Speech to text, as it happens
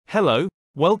Hello,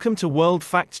 welcome to World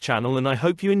Facts Channel, and I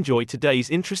hope you enjoy today's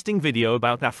interesting video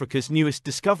about Africa's newest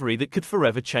discovery that could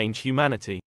forever change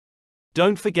humanity.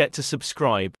 Don't forget to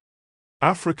subscribe.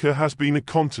 Africa has been a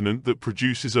continent that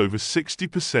produces over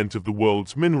 60% of the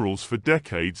world's minerals for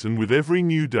decades, and with every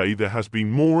new day there has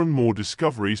been more and more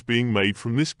discoveries being made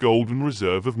from this golden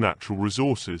reserve of natural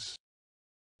resources.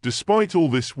 Despite all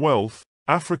this wealth,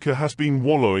 Africa has been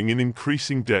wallowing in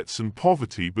increasing debts and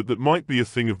poverty, but that might be a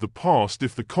thing of the past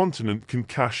if the continent can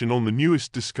cash in on the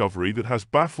newest discovery that has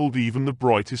baffled even the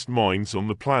brightest minds on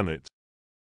the planet.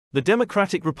 The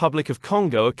Democratic Republic of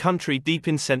Congo, a country deep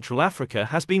in Central Africa,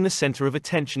 has been the center of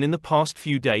attention in the past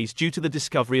few days due to the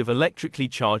discovery of electrically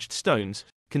charged stones.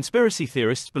 Conspiracy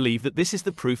theorists believe that this is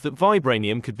the proof that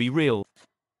vibranium could be real.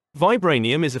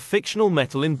 Vibranium is a fictional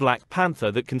metal in Black Panther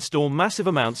that can store massive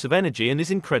amounts of energy and is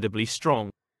incredibly strong.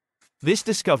 This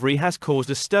discovery has caused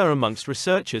a stir amongst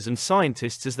researchers and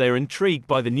scientists as they are intrigued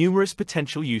by the numerous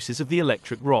potential uses of the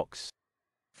electric rocks.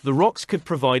 The rocks could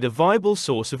provide a viable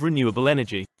source of renewable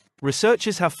energy.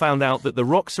 Researchers have found out that the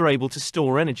rocks are able to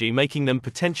store energy, making them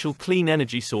potential clean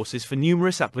energy sources for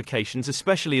numerous applications,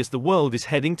 especially as the world is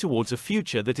heading towards a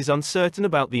future that is uncertain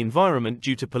about the environment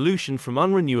due to pollution from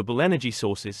unrenewable energy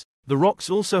sources. The rocks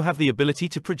also have the ability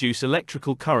to produce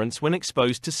electrical currents when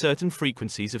exposed to certain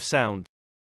frequencies of sound.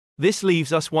 This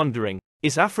leaves us wondering,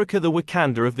 is Africa the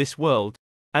Wakanda of this world?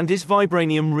 And is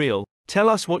vibranium real? Tell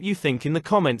us what you think in the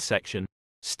comment section.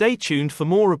 Stay tuned for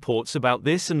more reports about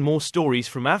this and more stories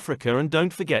from Africa, and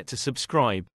don't forget to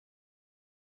subscribe.